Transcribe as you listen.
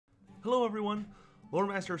Hello everyone,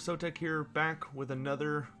 Loremaster Sotek here, back with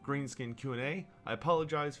another Greenskin Q&A. I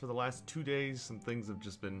apologize for the last 2 days, some things have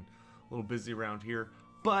just been a little busy around here.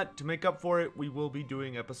 But to make up for it, we will be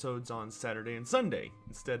doing episodes on Saturday and Sunday,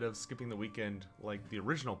 instead of skipping the weekend like the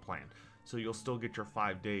original plan. So you'll still get your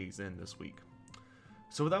 5 days in this week.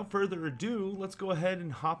 So without further ado, let's go ahead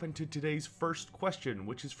and hop into today's first question,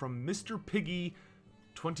 which is from Mr. Piggy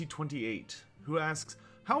 2028, who asks,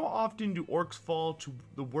 how often do orcs fall to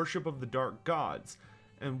the worship of the dark gods?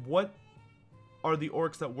 And what are the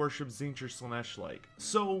orcs that worship tzeentch or slaanesh like?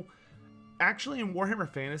 So, actually in Warhammer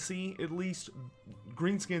Fantasy, at least,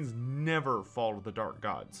 Greenskins never fall to the dark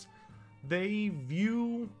gods. They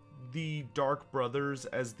view the Dark Brothers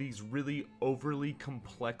as these really overly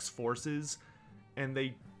complex forces, and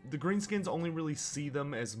the Greenskins only really see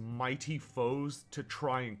them as mighty foes to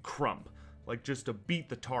try and crump, like just to beat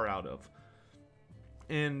the tar out of.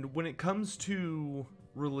 And when it comes to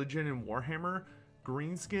religion in Warhammer,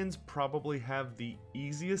 Greenskins probably have the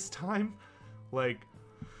easiest time. Like,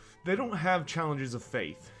 they don't have challenges of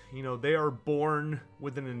faith. You know, they are born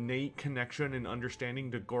with an innate connection and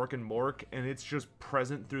understanding to Gork and Mork, and it's just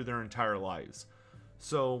present through their entire lives.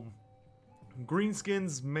 So,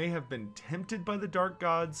 Greenskins may have been tempted by the dark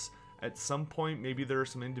gods at some point. Maybe there are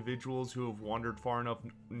some individuals who have wandered far enough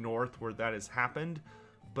north where that has happened.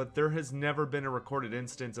 But there has never been a recorded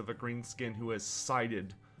instance of a Greenskin who has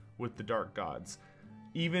sided with the dark gods.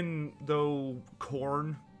 Even though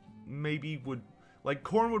Khorne maybe would... Like,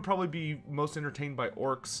 Khorne would probably be most entertained by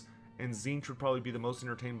orcs, and tzeentch would probably be the most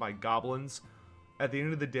entertained by goblins. At the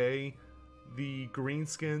end of the day, the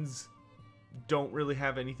Greenskins don't really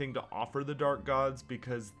have anything to offer the dark gods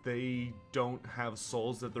because they don't have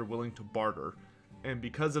souls that they're willing to barter. And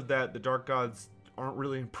because of that, the dark gods aren't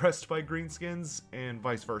really impressed by Greenskins, and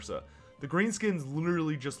vice versa. The Greenskins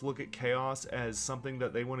literally just look at chaos as something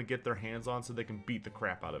that they want to get their hands on so they can beat the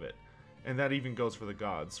crap out of it. And that even goes for the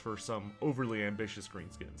gods, for some overly ambitious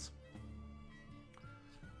Greenskins.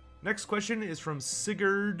 Next question is from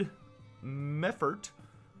Sjoerd Meffert,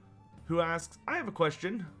 who asks, I have a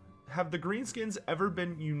question. Have the Greenskins ever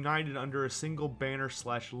been united under a single banner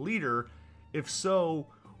 / leader? If so,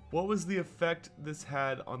 what was the effect this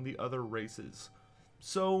had on the other races?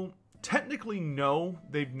 So, technically no,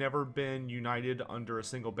 they've never been united under a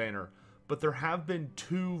single banner, but there have been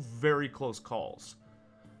 2 very close calls.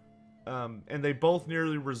 And they both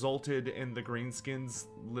nearly resulted in the Greenskins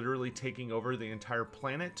literally taking over the entire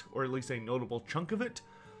planet, or at least a notable chunk of it.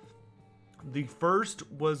 The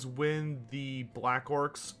first was when the Black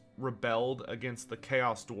Orcs rebelled against the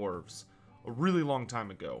Chaos Dwarves a really long time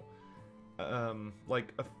ago. At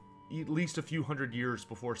least a few hundred years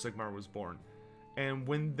before Sigmar was born. And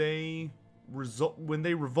when they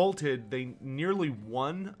revolted, they nearly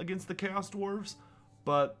won against the Chaos Dwarves,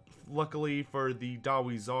 but luckily for the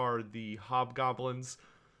Dawizar, the Hobgoblins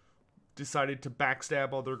decided to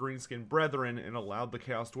backstab all their Greenskin brethren and allowed the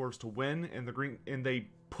Chaos Dwarves to win, and they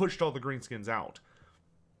pushed all the Greenskins out.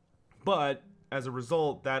 But as a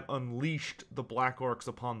result, that unleashed the Black Orcs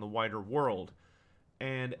upon the wider world,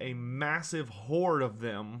 and a massive horde of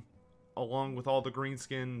them, along with all the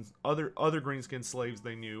Greenskins, other Greenskin slaves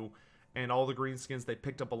they knew, and all the Greenskins they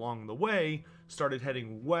picked up along the way, started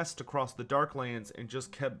heading west across the Darklands and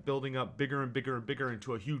just kept building up bigger and bigger and bigger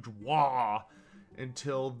into a huge wah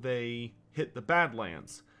until they hit the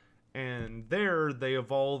Badlands. And there they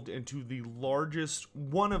evolved into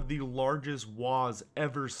one of the largest wahs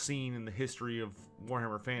ever seen in the history of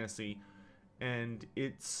Warhammer Fantasy. And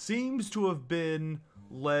it seems to have been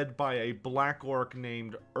led by a Black Orc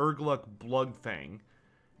named Urgluk Bloodfang.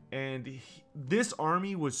 And this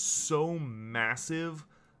army was so massive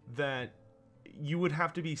that you would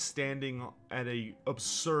have to be standing at an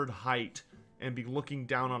absurd height and be looking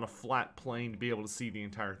down on a flat plain to be able to see the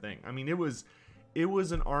entire thing. I mean, it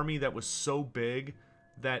was an army that was so big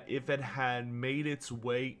that if it had made its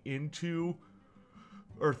way into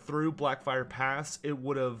or through Blackfire Pass, it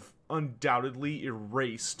would have undoubtedly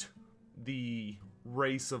erased the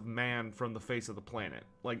race of man from the face of the planet.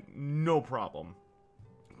 Like, no problem.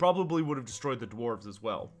 Probably would have destroyed the dwarves as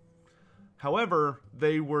well. However,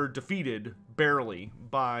 they were defeated, barely,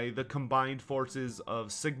 by the combined forces of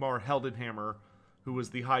Sigmar Heldenhammer, who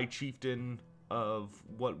was the High Chieftain of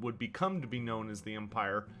what would become to be known as the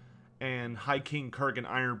Empire, and High King Kurgan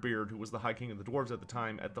Ironbeard, who was the High King of the Dwarves at the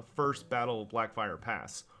time, at the first Battle of Blackfire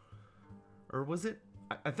Pass. Or was it?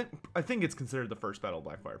 I think it's considered the first Battle of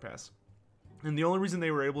Blackfire Pass. And the only reason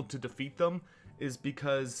they were able to defeat them is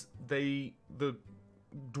because the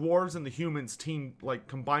dwarves and the humans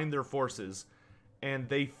combined their forces, and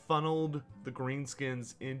they funneled the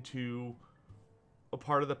Greenskins into a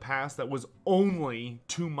part of the pass that was only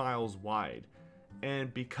 2 miles wide.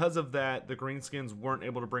 And because of that, the Greenskins weren't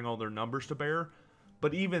able to bring all their numbers to bear.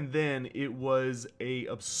 But even then, it was a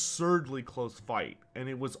absurdly close fight. And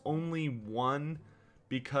it was only won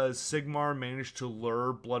because Sigmar managed to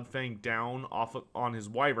lure Bloodfang down on his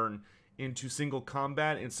wyvern into single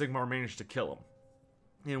combat, and Sigmar managed to kill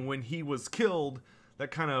him. And when he was killed,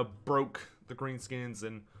 that kind of broke the Greenskins,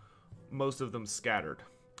 and most of them scattered.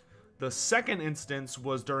 The second instance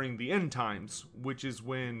was during the end times, which is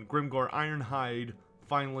when Grimgor Ironhide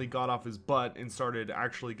finally got off his butt and started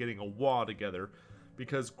actually getting a WoW together.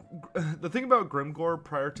 Because the thing about Grimgor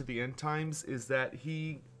prior to the end times is that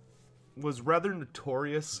he was rather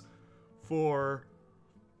notorious for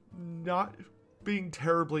not being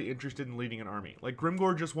terribly interested in leading an army. Like,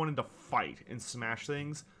 Grimgor just wanted to fight and smash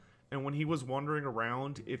things. And when he was wandering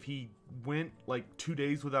around, if he went like 2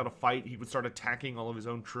 days without a fight, he would start attacking all of his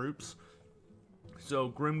own troops. So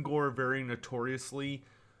Grimgor very notoriously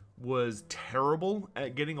was terrible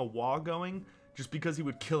at getting a WoW going, just because he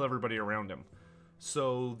would kill everybody around him.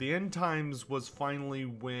 So the end times was finally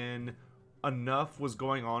when enough was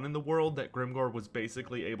going on in the world that Grimgor was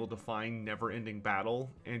basically able to find never-ending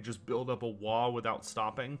battle and just build up a WoW without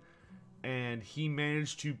stopping. And he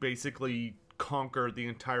managed to basically conquer the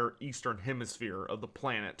entire eastern hemisphere of the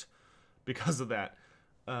planet because of that.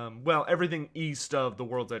 Well, everything east of the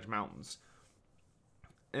World's Edge Mountains.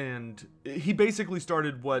 And he basically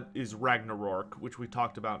started what is Ragnarok, which we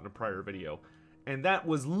talked about in a prior video. And that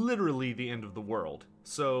was literally the end of the world.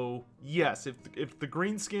 So, yes, if the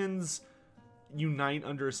Greenskins unite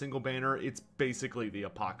under a single banner, it's basically the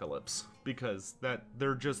apocalypse. Because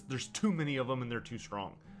there's too many of them and they're too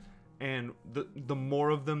strong. And the more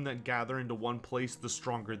of them that gather into one place, the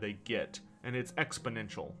stronger they get. And it's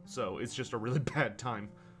exponential. So it's just a really bad time.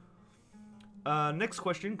 Next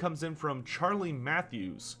question comes in from Charlie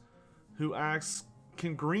Matthews, who asks,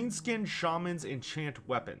 can Greenskin Shamans enchant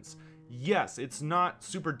weapons? Yes, it's not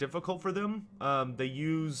super difficult for them. They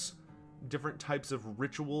use different types of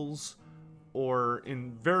rituals, or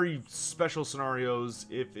in very special scenarios,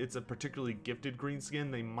 if it's a particularly gifted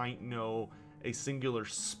Greenskin, they might know a singular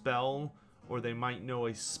spell, or they might know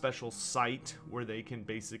a special site where they can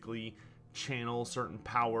basically channel certain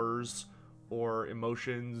powers or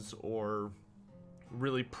emotions or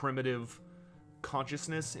really primitive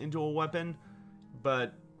consciousness into a weapon.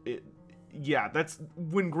 But yeah, that's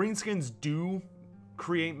when Greenskins do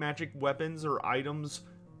create magic weapons or items,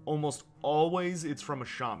 almost always it's from a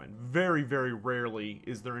shaman. Very, very rarely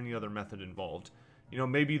is there any other method involved. You know,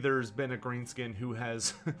 maybe there's been a Greenskin who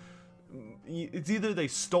has it's either they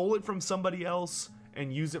stole it from somebody else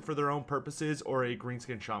and use it for their own purposes, or a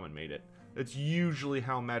Greenskin shaman made it. That's usually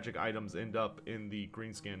how magic items end up in the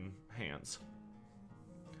Greenskin hands.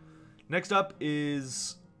 Next up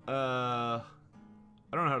is, I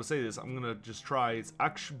don't know how to say this, I'm gonna just try. It's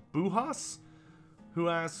Ahcbuhas, who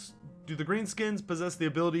asks, do the Greenskins possess the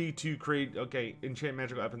ability to create, enchant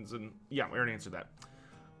magic weapons? And yeah, we already answered that.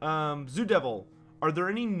 TzuDevil, are there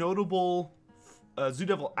any notable,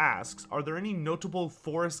 TzuDevil asks, are there any notable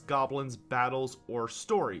Forest Goblins battles or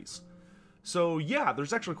stories? So yeah,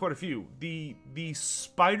 there's actually quite a few. The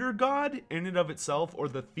Spider God in and of itself, or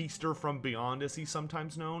the Feaster from Beyond as he's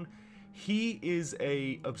sometimes known, he is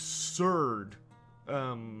a absurd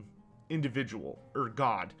individual, or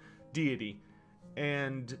god, deity.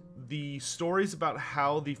 And the stories about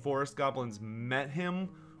how the Forest Goblins met him,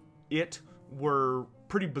 were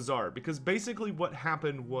pretty bizarre. Because basically what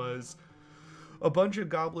happened was a bunch of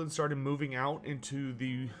goblins started moving out into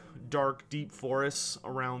the dark, deep forests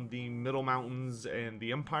around the Middle Mountains and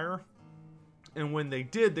the Empire. And when they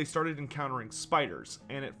did, they started encountering spiders.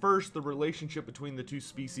 And at first, the relationship between the two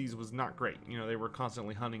species was not great. You know, they were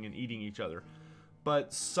constantly hunting and eating each other.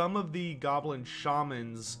 But some of the goblin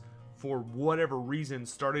shamans, for whatever reason,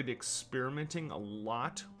 started experimenting a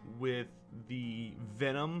lot with the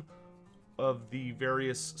venom of the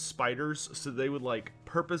various spiders. So they would, like,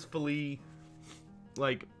 purposefully,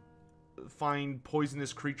 like, find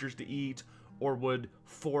poisonous creatures to eat, or would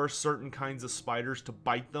force certain kinds of spiders to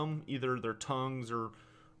bite them, either their tongues or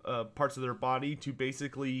parts of their body, to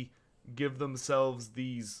basically give themselves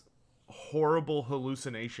these horrible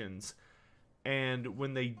hallucinations. And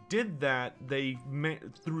when they did that, they,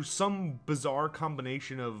 through some bizarre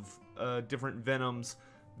combination of different venoms,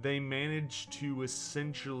 they managed to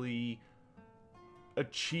essentially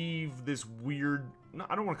achieve this weird,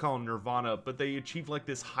 I don't want to call it nirvana, but they achieved like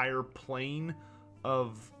this higher plane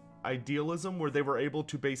of idealism where they were able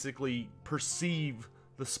to basically perceive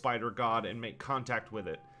the spider god and make contact with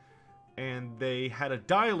it. and they had a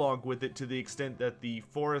dialogue with it to the extent that the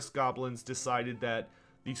forest goblins decided that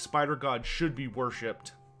the spider god should be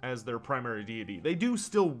worshipped as their primary deity. They do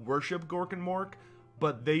still worship Gork and Mork,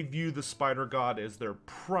 but they view the spider god as their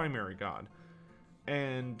primary god.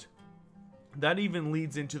 And that even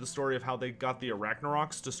leads into the story of how they got the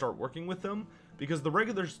Arachnoroks to start working with them, because the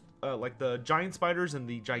regulars, like the giant spiders and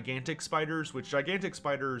the gigantic spiders, which gigantic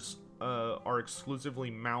spiders are exclusively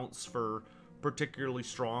mounts for particularly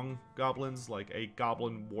strong goblins, like a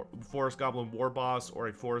forest goblin war boss or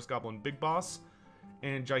a forest goblin big boss,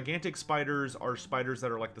 and gigantic spiders are spiders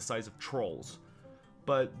that are like the size of trolls.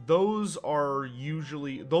 But those are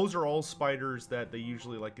all spiders that they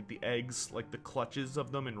usually like get the eggs, like the clutches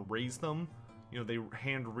of them, and raise them. You know, they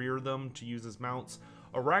hand rear them to use as mounts.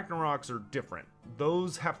 Arachnoroks are different.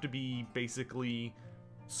 Those have to be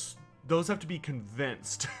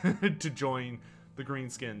convinced to join the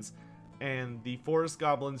Greenskins. And the Forest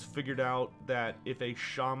Goblins figured out that if a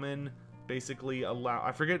shaman basically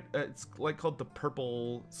I forget, it's like called the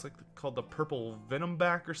purple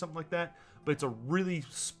venomback or something like that, but it's a really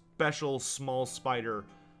special small spider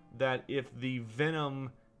that if the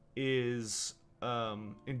venom is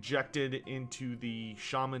injected into the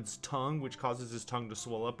shaman's tongue, which causes his tongue to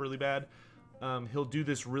swell up really bad, he'll do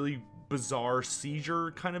this really bizarre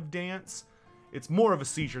seizure kind of dance. It's more of a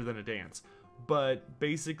seizure than a dance, but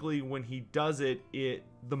basically when he does it,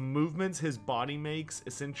 the movements his body makes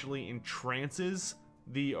essentially entrances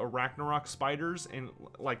the Arachnorok spiders, and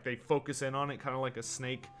like they focus in on it, kind of like a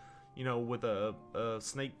snake, you know, with a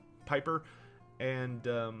snake piper.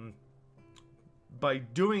 And by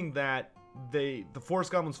doing that, the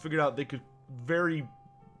Forest Goblins figured out they could very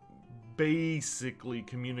basically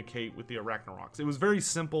communicate with the Arachnoroks. It was very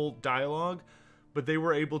simple dialogue, but they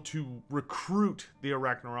were able to recruit the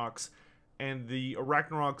Arachnoroks, and the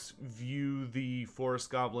Arachnoroks view the Forest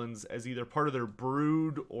Goblins as either part of their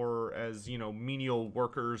brood or as, you know, menial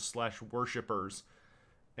workers / worshippers.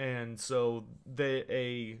 And so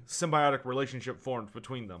a symbiotic relationship formed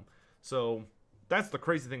between them. So that's the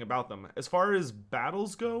crazy thing about them. As far as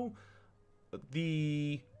battles go,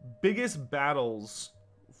 the biggest battles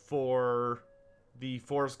for the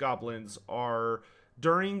Forest Goblins are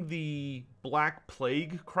during the Black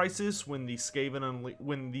Plague crisis, when the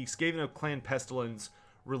skaven of Clan Pestilence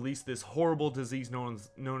released this horrible disease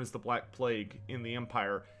known as the Black Plague in the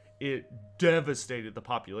Empire. It devastated the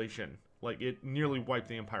population. Like, it nearly wiped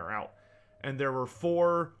the Empire out. And there were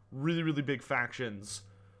 4 really, really big factions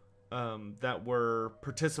that were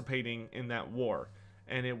participating in that war.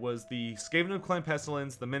 And it was the Skaven of Clan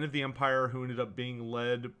Pestilence, the Men of the Empire, who ended up being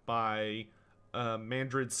led by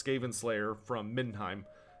Mandrid Skaven Slayer from Middenheim.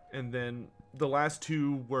 And then the last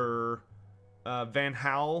 2 were Van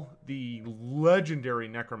Hal, the legendary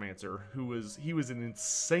necromancer, he was an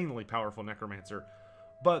insanely powerful necromancer.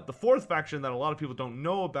 But the 4th faction that a lot of people don't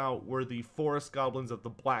know about were the Forest Goblins of the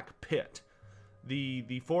Black Pit.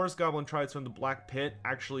 The Forest Goblin tribes from the Black Pit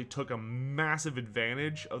actually took a massive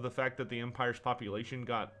advantage of the fact that the Empire's population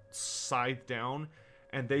got scythed down,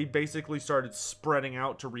 and they basically started spreading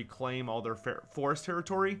out to reclaim all their forest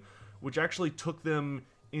territory, which actually took them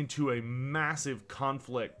into a massive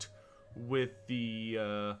conflict with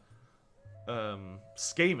the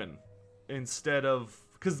Skaven, instead of...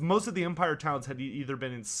 Because most of the Empire towns had either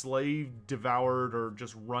been enslaved, devoured, or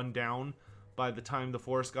just run down by the time the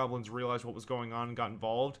Forest Goblins realized what was going on and got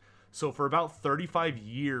involved. So for about 35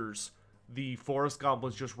 years, the Forest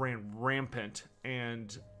Goblins just ran rampant,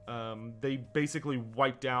 and they basically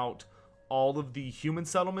wiped out all of the human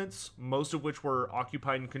settlements, most of which were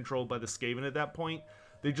occupied and controlled by the Skaven at that point.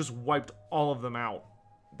 They just wiped all of them out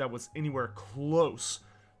that was anywhere close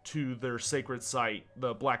to their sacred site,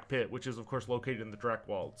 the Black Pit, which is of course located in the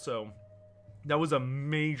Drakewald. So that was a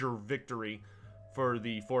major victory for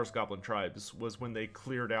the Forest Goblin tribes, was when they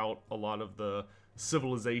cleared out a lot of the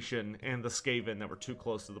civilization and the Skaven that were too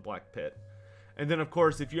close to the Black Pit. And then of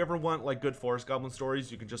course, if you ever want like good Forest Goblin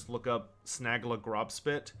stories, you can just look up Snagla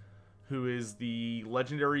Grobspit, who is the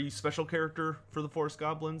legendary special character for the Forest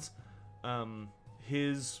Goblins.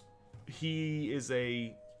 He is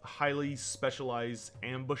a highly specialized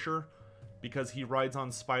ambusher, because he rides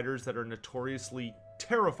on spiders that are notoriously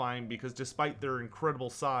terrifying, because despite their incredible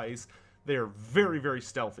size, they are very, very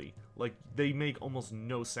stealthy. Like, they make almost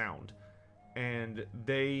no sound. And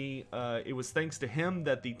it was thanks to him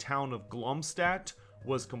that the town of Glomstadt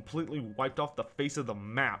was completely wiped off the face of the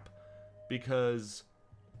map, because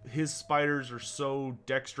his spiders are so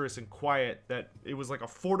dexterous and quiet that it was like a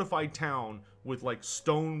fortified town with like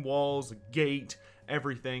stone walls, a gate,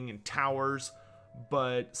 everything, and towers.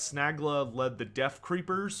 but Snagla led the Death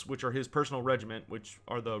Creepers, which are his personal regiment, which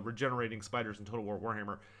are the regenerating spiders in Total War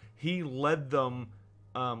Warhammer. He led them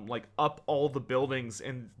like up all the buildings,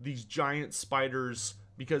 and these giant spiders,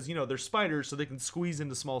 because they're spiders, so they can squeeze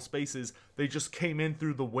into small spaces. They just came in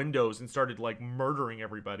through the windows and started like murdering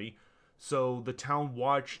everybody. So the town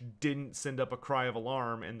watch didn't send up a cry of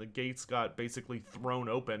alarm, and the gates got basically thrown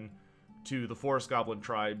open to the Forest Goblin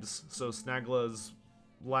tribes. So Snagla's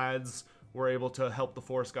lads were able to help the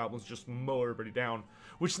Forest Goblins just mow everybody down.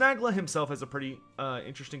 Which Snagla himself has a pretty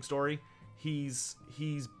interesting story. He's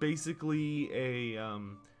basically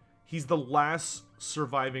he's the last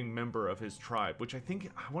surviving member of his tribe, which I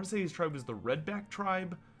want to say his tribe was the Redback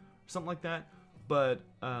tribe, or something like that. But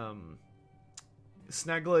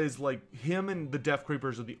Snagla is like, him and the Death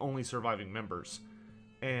Creepers are the only surviving members,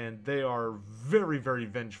 and they are very, very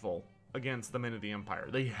vengeful against the Men of the Empire.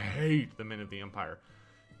 They hate the Men of the Empire.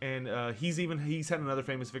 And he's had another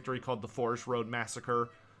famous victory called the Forest Road Massacre,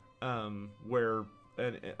 where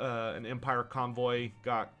an Empire convoy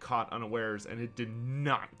got caught unawares, and it did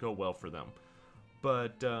not go well for them.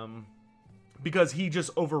 But because he just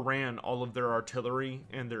overran all of their artillery,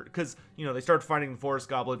 and because they started fighting the Forest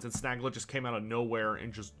Goblins, and Snagla just came out of nowhere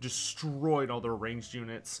and just destroyed all their ranged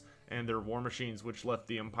units and their war machines, which left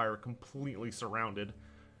the Empire completely surrounded.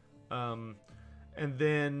 And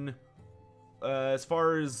then as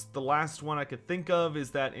far as the last one I could think of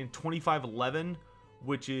is that in 2511,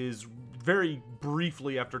 which is very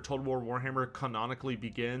briefly after Total War Warhammer canonically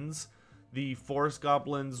begins, the Forest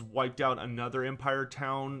Goblins wiped out another Empire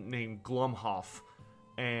town named Glumhof,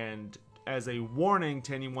 and as a warning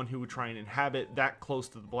to anyone who would try and inhabit that close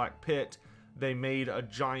to the Black Pit, they made a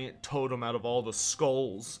giant totem out of all the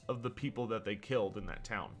skulls of the people that they killed in that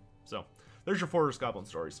town. So, there's your Forest Goblin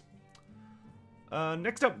stories.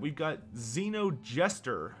 Next up, we've got Zeno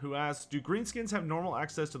Jester, who asks, do Greenskins have normal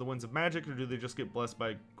access to the Winds of Magic, or do they just get blessed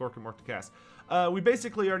by Gork and Mork to cast? We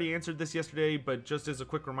basically already answered this yesterday, but just as a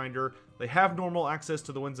quick reminder, they have normal access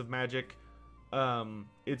to the Winds of Magic.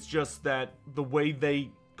 It's just that the way they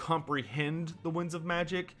comprehend the Winds of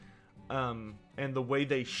Magic, and the way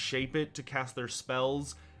they shape it to cast their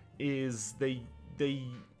spells, is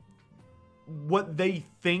what they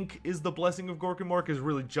think is the blessing of Gork and Mork is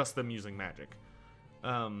really just them using magic.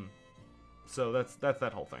 So that's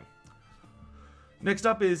that whole thing. Next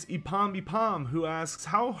up is Ipam, who asks,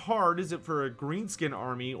 how hard is it for a Greenskin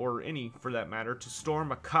army, or any for that matter, to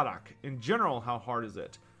storm a karak? In general, how hard is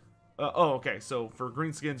it? Okay, so for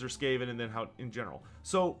Greenskins or skaven, and then how in general.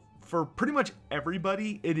 So for pretty much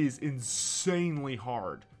everybody, it is insanely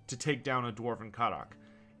hard to take down a dwarven karak.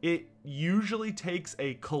 It usually takes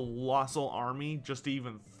a colossal army just to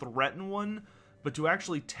even threaten one, but to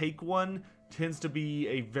actually take one tends to be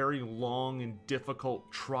a very long and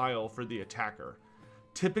difficult trial for the attacker.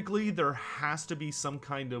 Typically, there has to be some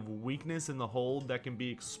kind of weakness in the hold that can be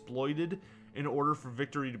exploited in order for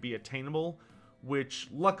victory to be attainable, which,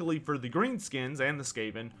 luckily for the Greenskins and the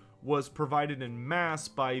Skaven, was provided in mass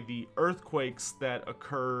by the earthquakes that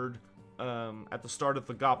occurred at the start of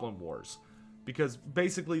the Goblin Wars. Because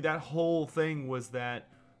basically that whole thing was that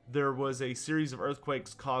there was a series of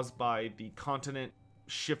earthquakes caused by the continent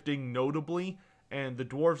shifting notably, and the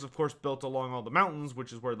dwarves, of course, built along all the mountains,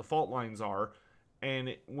 which is where the fault lines are.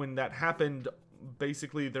 And when that happened,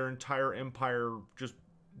 basically their entire empire just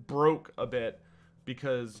broke a bit,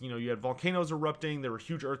 because you had volcanoes erupting, there were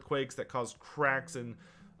huge earthquakes that caused cracks and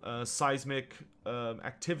seismic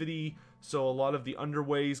activity. So a lot of the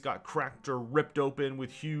underways got cracked or ripped open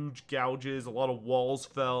with huge gouges. A lot of walls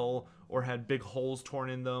fell or had big holes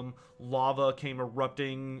torn in them. Lava came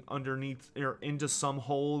erupting underneath or into some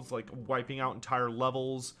holes, like wiping out entire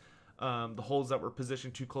levels. The holes that were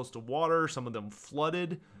positioned too close to water, some of them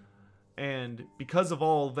flooded. And because of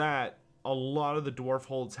all that, a lot of the dwarf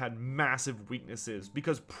holds had massive weaknesses.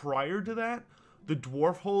 Because prior to that, the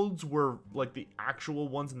dwarf holds were, like the actual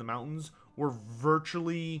ones in the mountains, were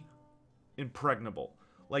virtually impregnable.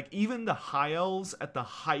 Like, even the high elves at the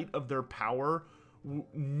height of their power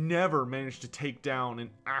never managed to take down an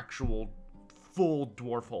actual full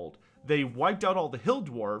dwarf hold. They wiped out all the hill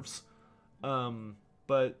dwarves,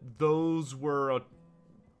 but those were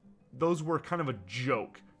kind of a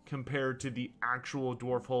joke compared to the actual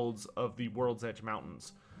dwarf holds of the World's Edge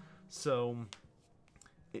Mountains. So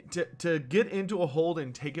to get into a hold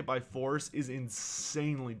and take it by force is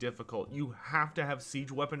insanely difficult. You have to have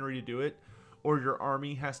siege weaponry to do it, or your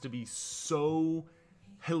army has to be so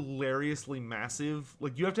hilariously massive.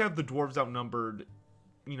 Like, you have to have the dwarves outnumbered,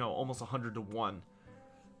 almost 100 to 1.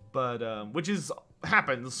 But, which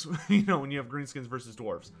happens, when you have Greenskins versus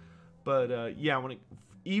dwarves. But, yeah,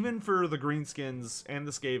 even for the Greenskins and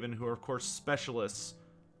the Skaven, who are of course specialists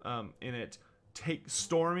in it,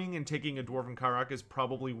 storming and taking a dwarven karak is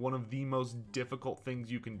probably one of the most difficult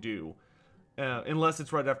things you can do, unless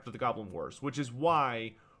it's right after the Goblin Wars, which is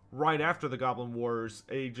why right after the Goblin Wars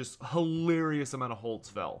a just hilarious amount of holds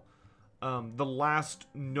fell. The last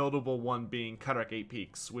notable one being Karak 8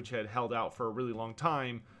 Peaks, which had held out for a really long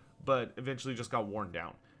time, but eventually just got worn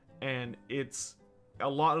down. And it's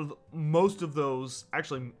most of those,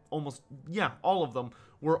 actually almost, yeah, all of them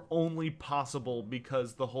were only possible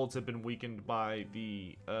because the holds had been weakened by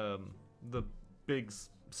the big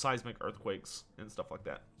seismic earthquakes and stuff like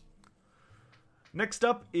that. Next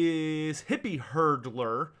up is Hippie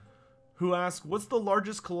Hurdler, who asks, what's the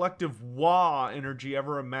largest collective Wa energy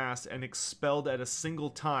ever amassed and expelled at a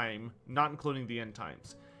single time, not including the end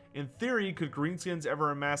times? In theory, could Greenskins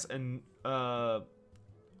ever amass an...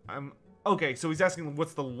 okay, so he's asking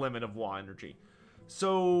what's the limit of Wa energy.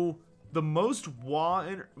 So, the most Wa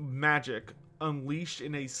magic unleashed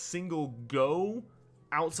in a single go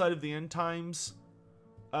outside of the end times,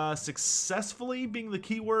 successfully being the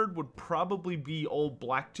keyword, would probably be Old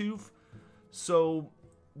Blacktooth. So...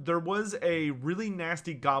 there was a really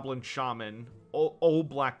nasty goblin shaman, Old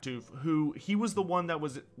Blacktooth, who he was the one that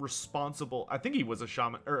was responsible. I think he was a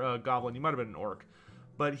shaman or a goblin. He might have been an orc,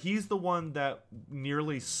 but he's the one that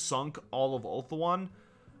nearly sunk all of Ulthuan,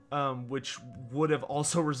 which would have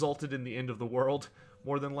also resulted in the end of the world,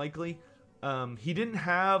 more than likely. He didn't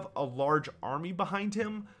have a large army behind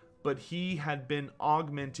him, but he had been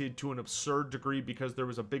augmented to an absurd degree because there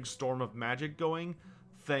was a big storm of magic going,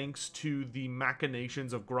 thanks to the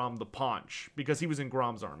machinations of Grom the Paunch, because he was in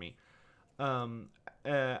Grom's army.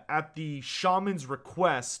 At the shaman's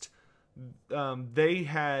request, they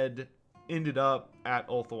had ended up at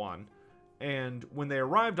Ulthuan, and when they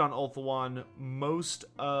arrived on Ulthuan, most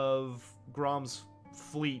of Grom's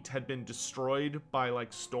fleet had been destroyed by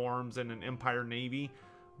like storms and an Empire navy,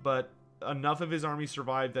 but enough of his army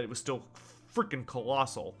survived that it was still freaking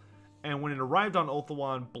colossal. And when it arrived on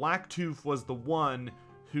Ulthuan, Blacktooth was the one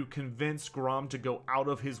who convinced Grom to go out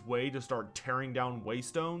of his way to start tearing down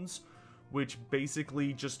Waystones, which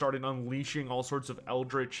basically just started unleashing all sorts of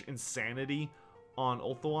eldritch insanity on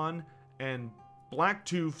Ulthuan, and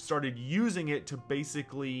Blacktooth started using it to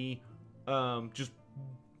basically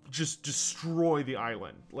just destroy the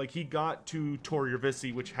island. Like, he got to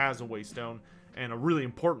Toriurvisi, which has a Waystone, and a really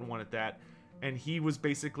important one at that, and he was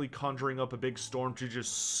basically conjuring up a big storm to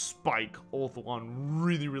just spike Ulthuan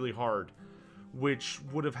really, really hard, which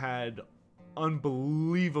would have had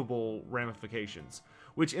unbelievable ramifications.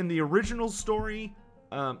 Which in the original story,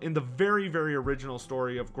 in the very, very original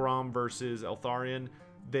story of Grom versus Eltharion,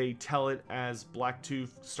 they tell it as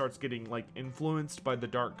Blacktooth starts getting like influenced by the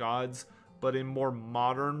dark gods, but in more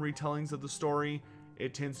modern retellings of the story,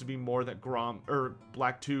 it tends to be more that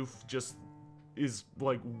Blacktooth just is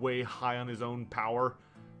like way high on his own power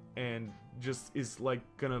and just is like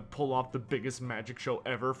gonna pull off the biggest magic show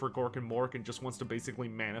ever for Gork and Mork, and just wants to basically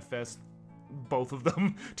manifest both of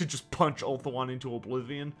them to just punch Ulthuan into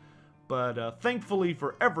oblivion. But thankfully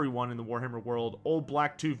for everyone in the Warhammer world, Old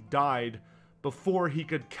Blacktooth died before he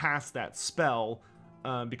could cast that spell,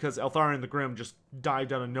 because Eltharion the Grim just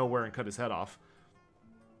dived out of nowhere and cut his head off.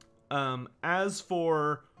 As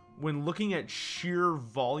for when looking at sheer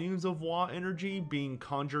volumes of Wa energy being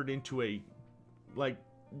conjured into a like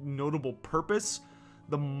notable purpose,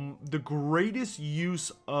 the greatest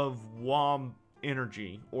use of Wa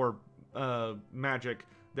energy or magic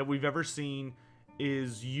that we've ever seen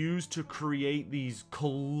is used to create these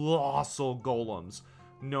colossal golems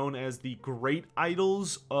known as the Great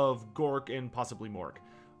Idols of Gork and possibly Mork.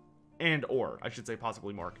 I should say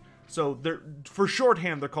possibly Mork. So they're, for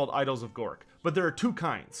shorthand, they're called Idols of Gork. But there are two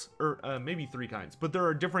kinds, or maybe three kinds. But there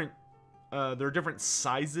are different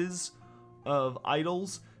sizes of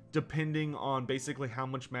idols depending on basically how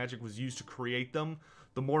much magic was used to create them.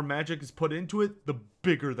 The more magic is put into it, the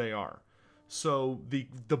bigger they are. So the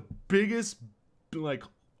biggest, like,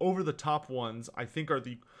 over the top ones, I think, are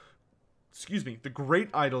the Great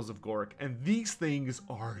Idols of Gork. And these things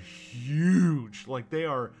are huge. Like, they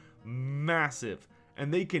are massive.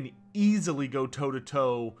 And they can easily go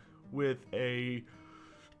toe-to-toe with a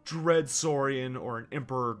Dread Saurian or an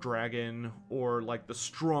Emperor Dragon or like the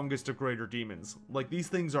strongest of greater demons. Like, these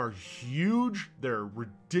things are huge, they're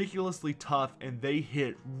ridiculously tough, and they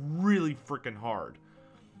hit really freaking hard.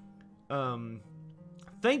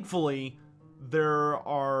 Thankfully, there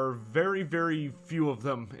are very, very few of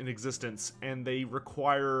them in existence, and they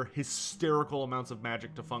require hysterical amounts of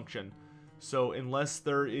magic to function. So unless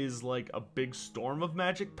there is like a big storm of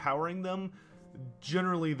magic powering them,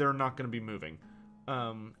 generally they're not going to be moving.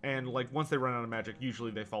 And like once they run out of magic,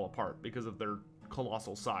 usually they fall apart because of their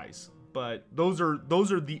colossal size. But those are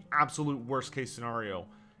the absolute worst case scenario.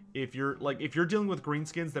 If you're dealing with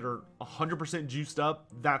greenskins that are 100% juiced up,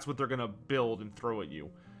 that's what they're gonna build and throw at you,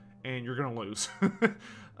 and you're gonna lose.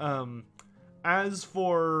 As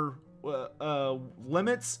for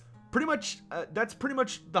limits, pretty much that's pretty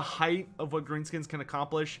much the height of what greenskins can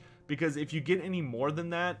accomplish. Because if you get any more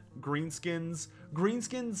than that,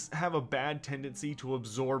 greenskins have a bad tendency to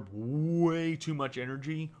absorb way too much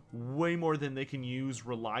energy, way more than they can use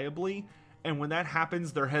reliably. And when that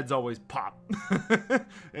happens, their heads always pop.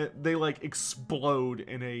 They like explode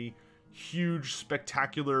in a huge,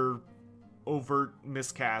 spectacular, overt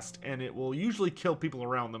miscast, and it will usually kill people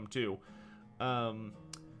around them too.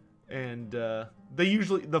 They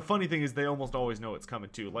usually, the funny thing is they almost always know it's coming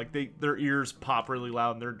too. Like their ears pop really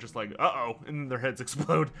loud and they're just like, uh-oh, and then their heads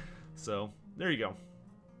explode. So there you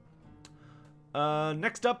go.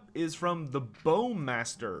 Next up is from the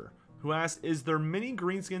Bowmaster, who asked, is there many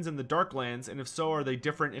greenskins in the Darklands, and if so, are they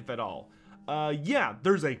different, if at all? Yeah,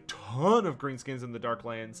 there's a ton of greenskins in the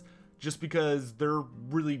Darklands, just because they're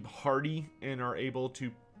really hardy and are able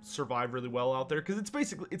to survive really well out there. Because it's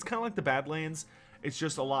kind of like the Badlands. It's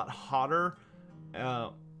just a lot hotter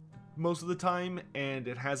most of the time, and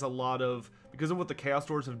it has a lot of, because of what the Chaos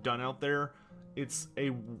Dwarves have done out there, it's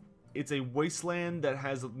a wasteland that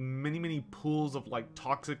has many pools of like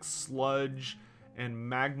toxic sludge and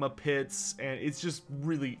magma pits, and it's just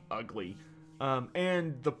really ugly.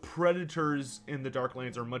 And the predators in the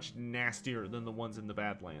Darklands are much nastier than the ones in the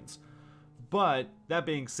Badlands. But that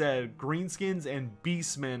being said, greenskins and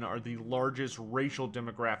beastmen are the largest racial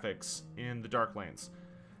demographics in the Darklands.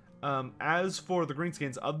 As for the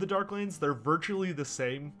greenskins of the Darklands, they're virtually the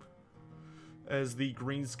same as the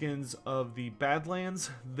greenskins of the Badlands.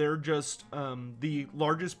 They're just, the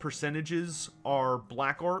largest percentages are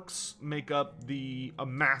black orcs, make up a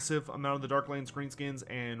massive amount of the Darklands greenskins,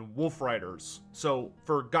 and wolf riders. So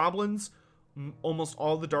for goblins, almost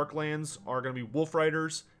all the Darklands are going to be wolf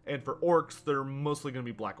riders, and for orcs, they're mostly going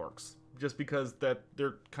to be black orcs, just because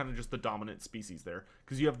they're kind of just the dominant species there.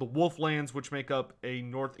 Because you have the wolf lands, which make up a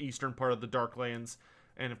northeastern part of the Darklands,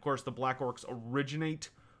 and of course the black orcs originate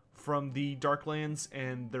from the Darklands,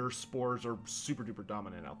 and their spores are super duper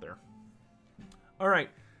dominant out there. Alright,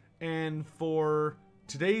 and for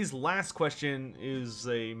today's last question is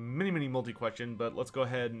a mini multi-question, but let's go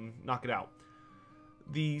ahead and knock it out.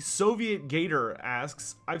 The Soviet Gator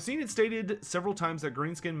asks, I've seen it stated several times that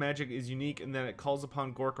greenskin magic is unique and that it calls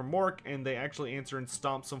upon Gork or Mork, and they actually answer and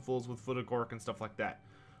stomp some fools with foot of Gork and stuff like that.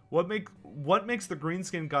 What makes the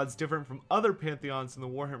greenskin gods different from other pantheons in the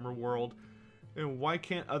Warhammer world? And why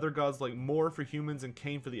can't other gods like Mor for humans and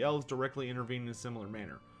Cain for the elves directly intervene in a similar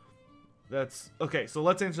manner? Okay, so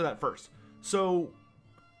let's answer that first. So,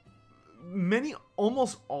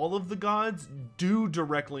 almost all of the gods do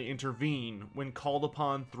directly intervene when called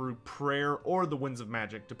upon through prayer or the winds of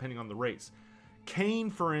magic, depending on the race. Cain,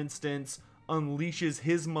 for instance, unleashes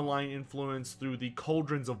his malign influence through the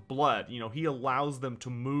cauldrons of blood. You know, he allows them to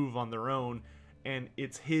move on their own, and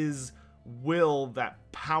it's his will that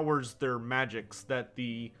powers their magics that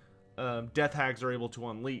the death hags are able to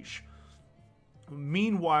unleash.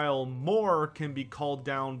 Meanwhile, Mor can be called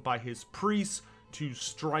down by his priests to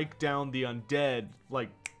strike down the undead, like,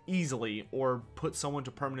 easily, or put someone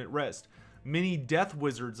to permanent rest. Many death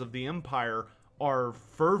wizards of the Empire are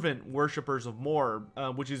fervent worshippers of Mor,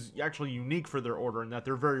 which is actually unique for their order in that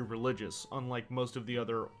they're very religious, unlike most of the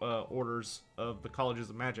other orders of the Colleges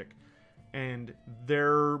of Magic. And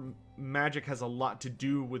their magic has a lot to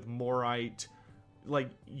do with Morite, like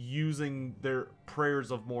using their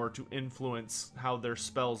prayers of Mor to influence how their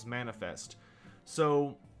spells manifest.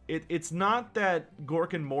 So it's not that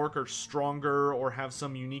Gork and Mork are stronger or have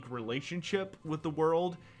some unique relationship with the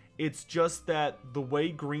world. It's just that the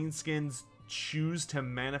way greenskins choose to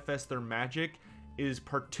manifest their magic is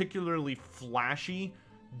particularly flashy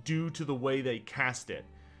due to the way they cast it.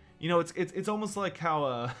 You know, it's almost like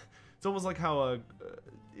how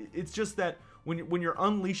it's just that when you're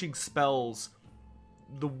unleashing spells,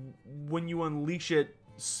 when you unleash it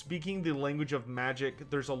speaking the language of magic,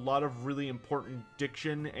 there's a lot of really important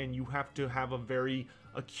diction, and you have to have a very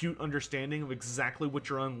acute understanding of exactly what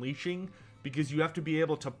you're unleashing, because you have to be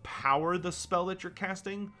able to power the spell that you're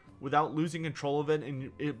casting without losing control of it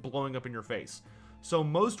and it blowing up in your face. So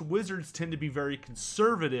most wizards tend to be very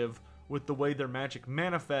conservative with the way their magic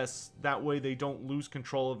manifests, that way they don't lose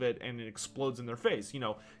control of it and it explodes in their face. You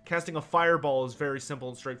know, casting a fireball is very simple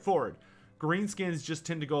and straightforward. Greenskins just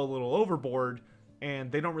tend to go a little overboard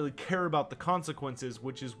and they don't really care about the consequences,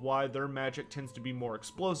 which is why their magic tends to be more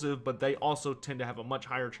explosive, but they also tend to have a much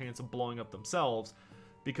higher chance of blowing up themselves,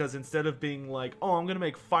 because instead of being like, oh, I'm going to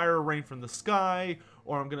make fire rain from the sky,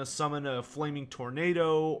 or I'm going to summon a flaming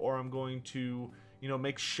tornado, or I'm going to, you know,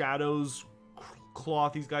 make shadows claw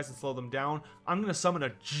these guys and slow them down, I'm going to summon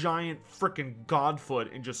a giant freaking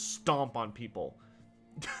godfoot and just stomp on people.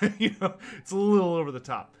 You know, it's a little over the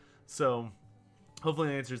top. So hopefully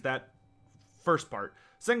that answers that first part.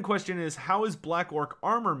 Second question is, how is black orc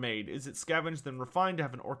armor made? Is it scavenged then refined to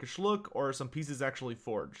have an orcish look, or are some pieces actually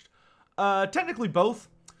forged? Technically both.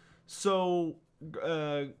 So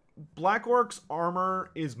black orc's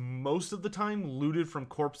armor is most of the time looted from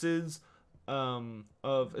corpses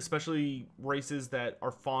of especially races that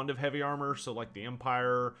are fond of heavy armor, so like the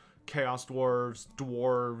Empire, Chaos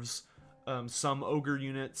Dwarves, some ogre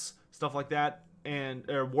units, stuff like that, and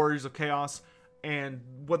Warriors of Chaos. And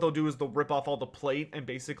what they'll do is they'll rip off all the plate and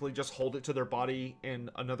basically just hold it to their body, and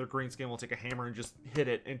another greenskin will take a hammer and just hit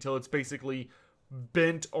it until it's basically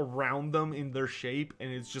bent around them in their shape,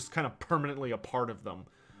 and it's just kind of permanently a part of them.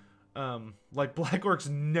 Like black orcs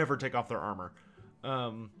never take off their armor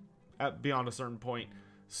beyond a certain point.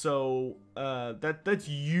 So that's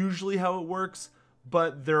usually how it works.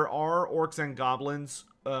 But there are orcs and goblins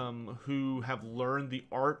who have learned the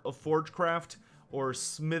art of forgecraft or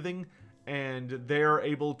smithing, and they're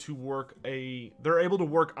able to work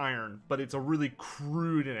iron, but it's a really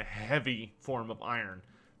crude and a heavy form of iron,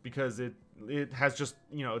 because it has just,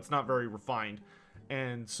 you know, it's not very refined.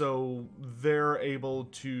 And so they're able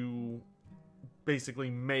to basically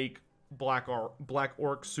make black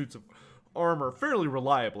orc suits of armor fairly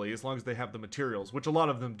reliably, as long as they have the materials, which a lot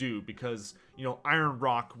of them do, because, you know, Iron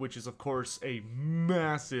Rock, which is of course a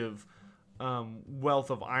massive wealth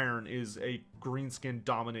of iron, is a greenskin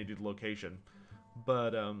dominated location.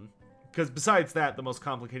 But because besides that, the most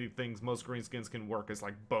complicated things most greenskins can work is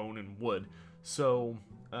like bone and wood. So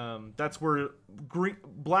that's where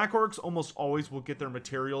black orcs almost always will get their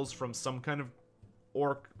materials from some kind of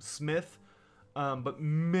orc smith, but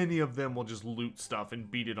many of them will just loot stuff and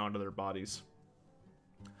beat it onto their bodies.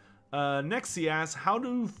 Next he asks, how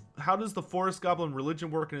does the Forest Goblin religion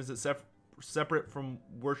work, and is it separate from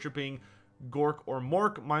worshipping Gork or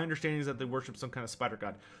Mork? My understanding is that they worship some kind of spider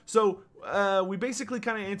god. So we basically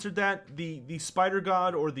kind of answered that. The spider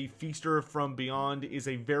god, or the feaster from beyond, is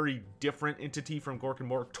a very different entity from Gork and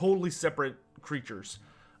Mork, totally separate creatures.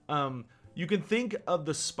 You can think of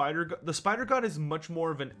the spider god. The spider god is much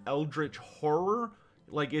more of an eldritch horror.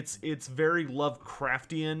 Like it's very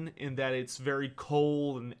Lovecraftian in that it's very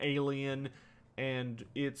cold and alien, and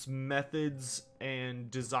its methods and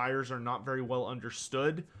desires are not very well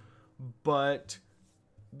understood. But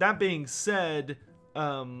that being said,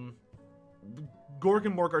 Gork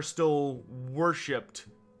and Mork are still worshipped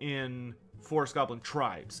in Forest Goblin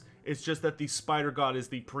tribes. It's just that the Spider God is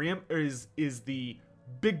the is the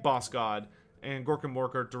big boss god, and Gork and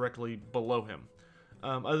Mork are directly below him.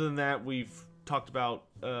 Other than that, we've talked about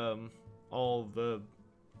all the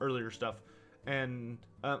earlier stuff. And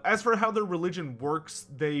as for how their religion works,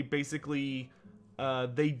 they basically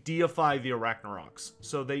they deify the Arachnaroks.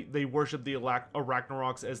 So they worship the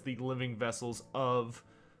Arachnaroks as the living vessels of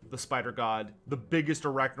the spider god. The biggest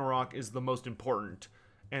Arachnarok is the most important,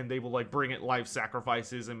 and they will like bring it life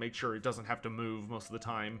sacrifices and make sure it doesn't have to move most of the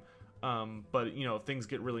time. But you know, if things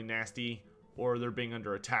get really nasty or they're being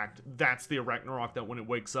under attack, that's the Arachnarok that when it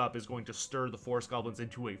wakes up is going to stir the Forest Goblins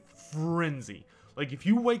into a frenzy. Like if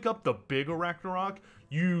you wake up the big Arachnarok,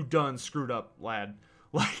 you done screwed up, lad.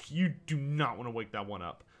 Like, you do not want to wake that one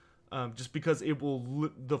up. Just because it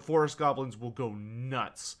will, the Forest Goblins will go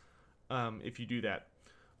nuts if you do that.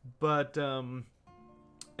 But, and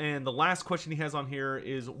the last question he has on here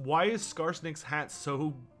is, why is Skarsnik's hat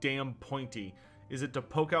so damn pointy? Is it to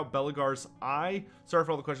poke out Belagar's eye? Sorry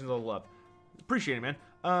for all the questions I love. Appreciate it, man.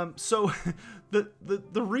 So,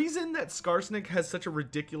 the reason that Skarsnik has such a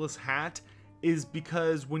ridiculous hat is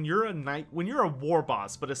because when you're a war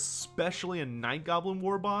boss, but especially a night goblin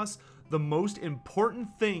war boss, the most important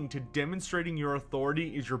thing to demonstrating your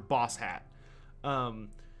authority is your boss hat.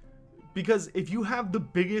 Because if you have the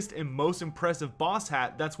biggest and most impressive boss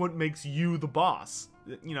hat, that's what makes you the boss.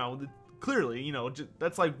 You know, clearly, you know,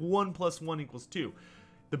 that's like 1 + 1 = 2.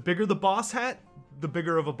 The bigger the boss hat, the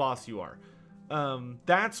bigger of a boss you are.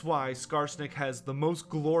 That's why Skarsnik has the most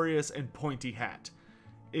glorious and pointy hat.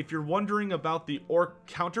 If you're wondering about the orc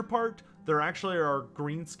counterpart, there actually are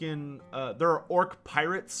there are orc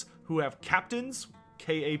pirates who have captains,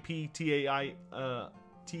 Kaptains,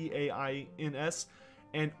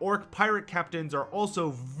 and orc pirate captains are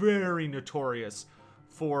also very notorious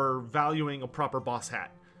for valuing a proper boss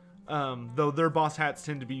hat. Though their boss hats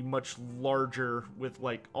tend to be much larger with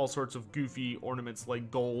like all sorts of goofy ornaments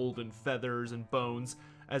like gold and feathers and bones,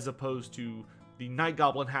 as opposed to the Night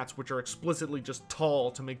Goblin hats, which are explicitly just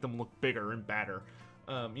tall to make them look bigger and badder.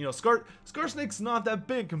 You know, Scarsnake's not that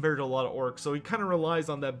big compared to a lot of orcs, so he kind of relies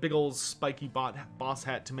on that big old spiky boss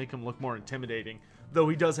hat to make him look more intimidating. Though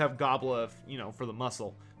he does have Gobla, you know, for the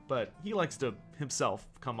muscle, but he likes to himself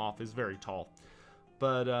come off as very tall.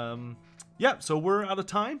 But yeah, so we're out of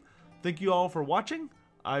time. Thank you all for watching.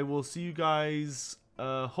 I will see you guys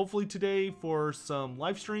hopefully today for some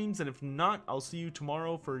live streams, and if not, I'll see you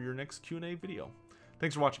tomorrow for your next Q&A video.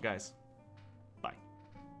 Thanks for watching, guys.